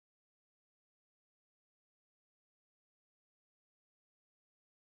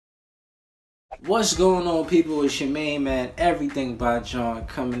What's going on, people? It's your main man, Everything by John,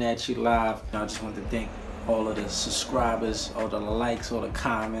 coming at you live. I just want to thank all of the subscribers, all the likes, all the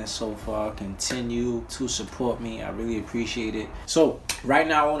comments so far. Continue to support me. I really appreciate it. So right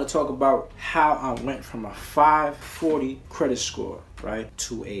now I want to talk about how I went from a 540 credit score, right,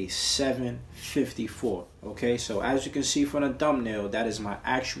 to a 754. Okay, so as you can see from the thumbnail, that is my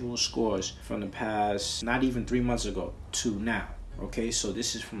actual scores from the past, not even 3 months ago to now. Okay, so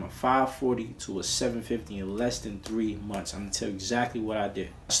this is from a 540 to a 750 in less than 3 months. I'm gonna tell you exactly what I did.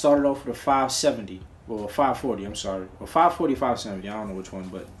 I started off with a 570, or 540, I'm sorry, or 540, 570, I don't know which one,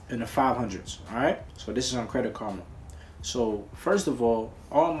 but in the 500s, all right? So this is on Credit Karma. So first of all,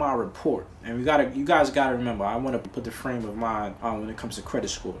 on my report, and you guys gotta remember, I want to put the frame of mind on when it comes to credit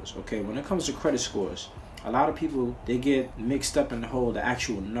scores. Okay, when it comes to credit scores, a lot of people, they get mixed up in the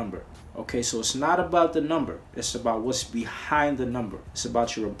actual number. Okay, so it's not about the number, it's about what's behind the number. It's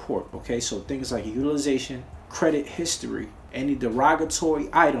about your report. Okay, so things like utilization, credit history, any derogatory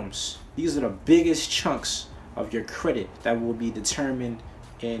items, these are the biggest chunks of your credit that will be determined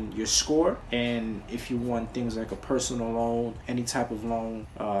in your score. And if you want things like a personal loan, any type of loan,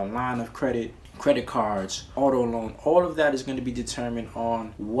 line of credit, credit cards, auto loan, all of that is going to be determined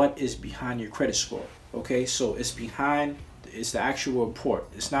on what is behind your credit score. Okay, so it's the actual report.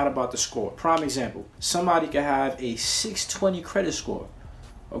 It's not about the score. Prime example, somebody could have a 620 credit score,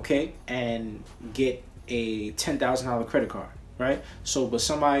 okay, and get a $10,000 credit card, right? So, but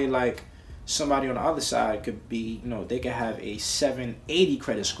somebody on the other side could be, they could have a 780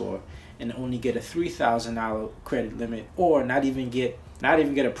 credit score and only get a $3,000 credit limit, or not even get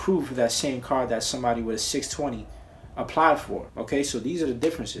approved for that same card that somebody with a 620 applied for. Okay, so these are the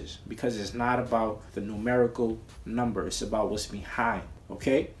differences, because it's not about the numerical number, it's about what's behind.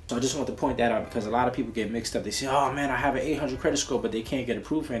 Okay, so I just want to point that out, because a lot of people get mixed up. They say, oh man, I have an 800 credit score, but they can't get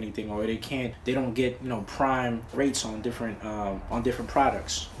approved for anything, or they don't get prime rates on different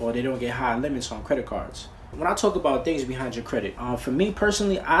products, or they don't get high limits on credit cards. When I talk about things behind your credit, for me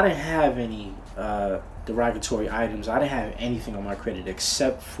personally, I didn't have any derogatory items. I didn't have anything on my credit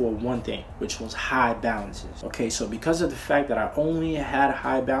except for one thing, which was high balances. Okay, so because of the fact that I only had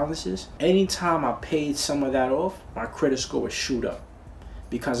high balances, anytime I paid some of that off, my credit score would shoot up,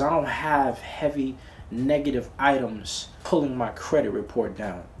 because I don't have heavy negative items pulling my credit report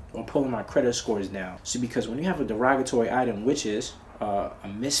down or pulling my credit scores down. So because when you have a derogatory item, which is a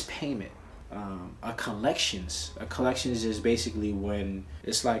missed payment, a collections is basically when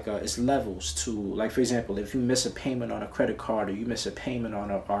it's like it's levels to, like, for example, if you miss a payment on a credit card, or you miss a payment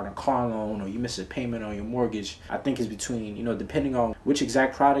on a car loan, or you miss a payment on your mortgage, I think it's between, depending on which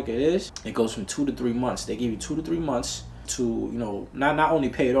exact product it is, it goes from 2 to 3 months. They give you 2 to 3 months to not only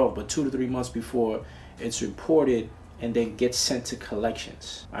pay it off, but 2 to 3 months before it's reported and then gets sent to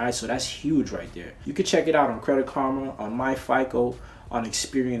collections. All right, so that's huge right there. You can check it out on Credit Karma, on MyFICO, on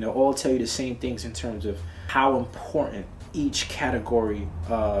Experian. They'll all tell you the same things in terms of how important each category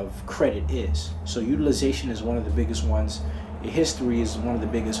of credit is. So utilization is one of the biggest ones. History is one of the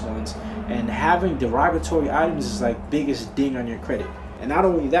biggest ones. And having derogatory items is like biggest ding on your credit. And not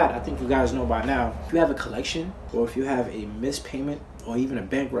only that, I think you guys know by now, if you have a collection, or if you have a missed payment, or even a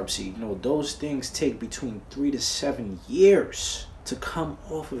bankruptcy, those things take between 3 to 7 years to come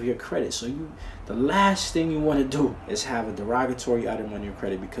off of your credit. So the last thing you want to do is have a derogatory item on your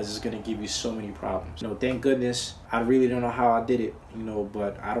credit, because it's going to give you so many problems. Thank goodness, I really don't know how I did it,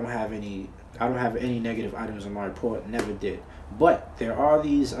 but I don't have any negative items on my report. Never did. But there are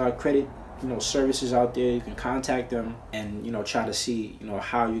these credit services out there. You can contact them and try to see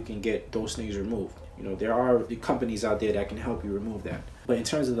how you can get those things removed. There are the companies out there that can help you remove that. But in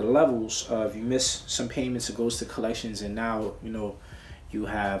terms of the levels of, you miss some payments, it goes to collections, and now you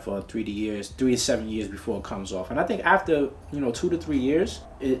have 3 to 7 years before it comes off. And I think after 2 to 3 years,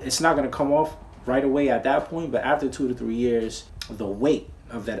 it's not going to come off right away at that point, but after 2 to 3 years, the weight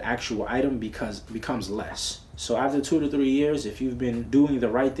of that actual item becomes less. So after 2 to 3 years, if you've been doing the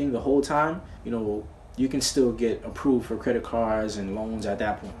right thing the whole time, you can still get approved for credit cards and loans at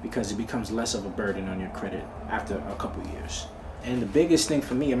that point, because it becomes less of a burden on your credit after a couple years. And the biggest thing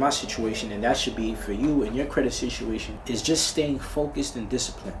for me in my situation, and that should be for you in your credit situation, is just staying focused and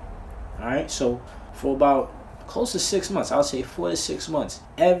disciplined. All right, so for about close to 6 months, I would say 4 to 6 months,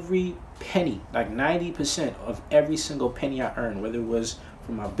 every penny, like 90% of every single penny I earned, whether it was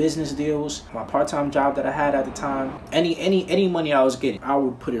from my business deals, my part-time job that I had at the time, any money I was getting, I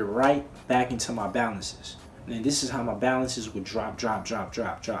would put it right back into my balances. And this is how my balances would drop.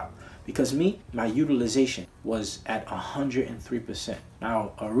 Because my utilization was at 103%.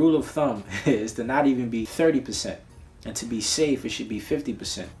 Now, a rule of thumb is to not even be 30%. And to be safe, it should be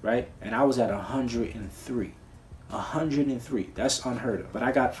 50%, right? And I was at 103. 103. That's unheard of. But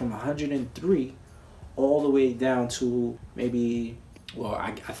I got from 103 all the way down to maybe, well,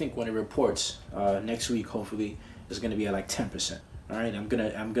 I think when it reports next week, hopefully, it's gonna be at like 10%. All right, I'm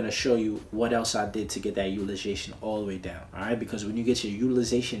gonna show you what else I did to get that utilization all the way down. All right, because when you get your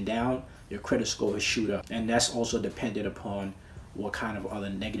utilization down, your credit score will shoot up, and that's also dependent upon what kind of other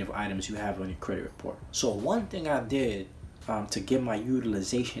negative items you have on your credit report. So one thing I did to get my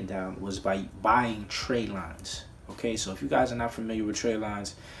utilization down was by buying trade lines. Okay, so if you guys are not familiar with trade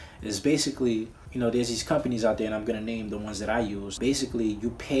lines, it's basically, you know, there's these companies out there, and I'm gonna name the ones that I use. Basically,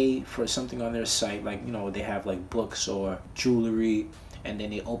 you pay for something on their site, like, you know, they have like books or jewelry, and then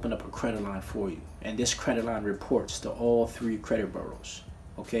they open up a credit line for you, and this credit line reports to all 3 credit bureaus.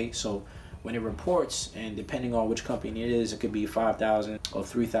 Okay, so when it reports, and depending on which company it is, it could be $5,000 or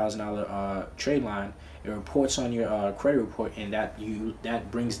 $3,000 trade line. It reports on your credit report, and that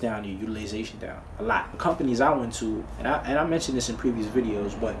brings down your utilization down a lot. The companies I went to, and I mentioned this in previous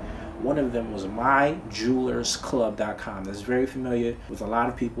videos, but one of them was myjewelersclub.com. That's very familiar with a lot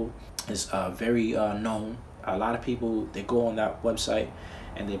of people. It's very known. A lot of people, they go on that website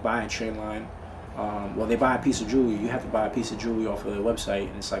and they buy a trade line. Well, they buy a piece of jewelry. You have to buy a piece of jewelry off of their website,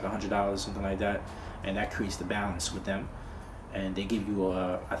 and it's like $100, something like that, and that creates the balance with them. And they give you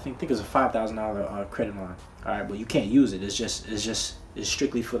I think it's a $5,000 credit line. All right, but you can't use it. It's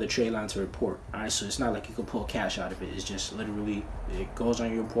strictly for the trade line to report. All right, so it's not like you can pull cash out of it. It's just literally, it goes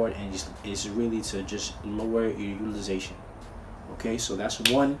on your report, and it's really to just lower your utilization. Okay, so that's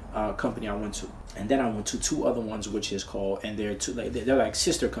one company I went to, and then I went to 2 other ones, which is called, and they're like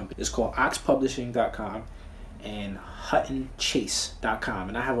sister companies. It's called oxpublishing.com and huttonchase.com,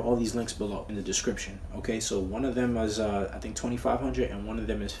 and I have all these links below in the description. Okay, so one of them is I think $2,500, and one of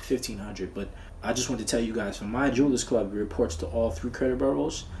them is $1,500. But I just want to tell you guys, for My Jewelers Club, it reports to all 3 credit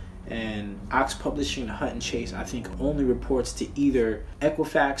bureaus, and Ox Publishing and Hutton Chase, I think, only reports to either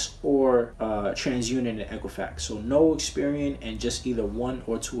Equifax or TransUnion and Equifax. So no Experian, and just either 1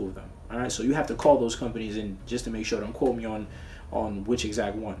 or 2 of them. All right, so you have to call those companies and just to make sure. Don't quote me on which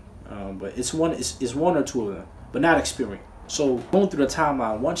exact one, but it's one or 2 of them, but not Experian. So going through the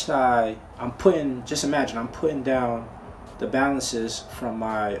timeline, once I'm putting, just imagine I'm putting down the balances from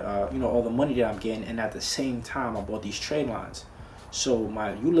my you know, all the money that I'm getting, and at the same time I bought these trade lines. So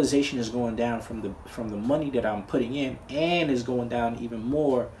my utilization is going down from the money that I'm putting in, and is going down even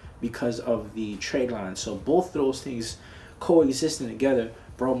more because of the trade line. So both of those things coexisting together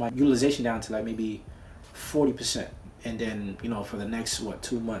brought my utilization down to like maybe 40%. And then, you know, for the next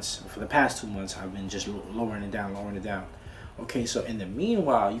 2 months, for the past 2 months, I've been just lowering it down. Okay, so in the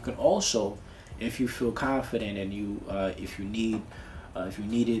meanwhile, you can also, if you feel confident and you if you need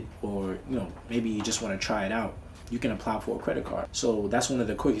it, or, you know, maybe you just want to try it out, you can apply for a credit card. So that's one of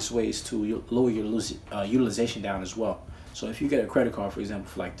the quickest ways to lower your utilization down as well. So if you get a credit card, for example,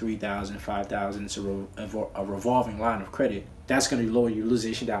 for like $3,000, $5,000, it's a revolving line of credit, that's going to lower your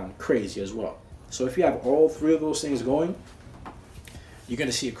utilization down crazy as well. So if you have all 3 of those things going, you're going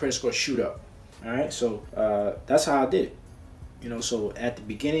to see a credit score shoot up. All right, so that's how I did it. You know, so at the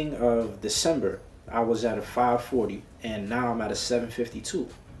beginning of December, I was at a 540, and now I'm at a 752.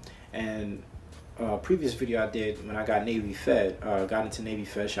 And previous video I did when I got Navy Fed, got into Navy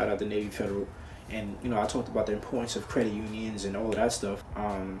Fed, shout out to Navy Federal, and, you know, I talked about the importance of credit unions and all of that stuff.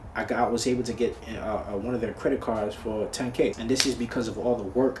 I was able to get one of their credit cards for $10K, and this is because of all the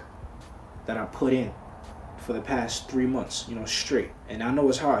work that I put in for the past 3 months, you know, straight. And I know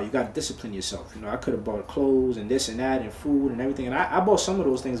it's hard. You got to discipline yourself. You know, I could have bought clothes and this and that and food and everything, and I bought some of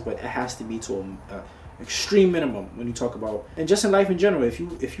those things, but it has to be to an extreme minimum when you talk about, and just in life in general. If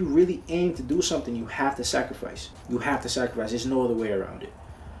you really aim to do something, you have to sacrifice. You have to sacrifice. There's no other way around it.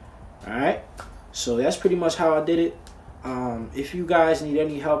 All right, so that's pretty much how I did it. If you guys need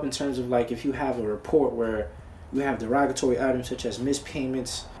any help in terms of, like, if you have a report where you have derogatory items such as missed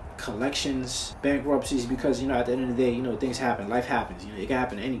payments, collections, bankruptcies, because, you know, at the end of the day, you know, things happen, life happens, you know, it can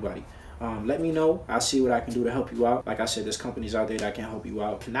happen to anybody. Let me know. I'll see what I can do to help you out. Like I said, there's companies out there that can help you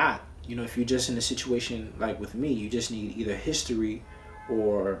out. If not, you know, if you're just in a situation like with me, you just need either history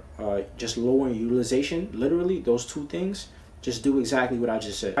or just lowering utilization. Literally, those 2 things. Just do exactly what I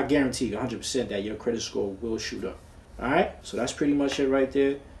just said. I guarantee you 100% that your credit score will shoot up. All right, so that's pretty much it right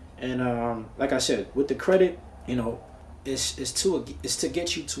there. And like I said, with the credit, you know, it's to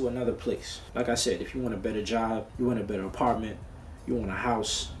get you to another place. Like I said, if you want a better job, you want a better apartment, you want a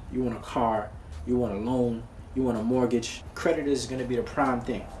house, you want a car, you want a loan, you want a mortgage, credit is going to be the prime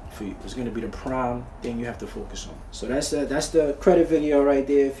thing. for you. It's gonna be the prime thing you have to focus on. So that's the credit video right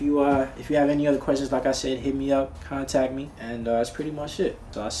there. If you have any other questions, like I said, hit me up, contact me, and that's pretty much it.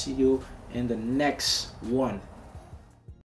 So I'll see you in the next one.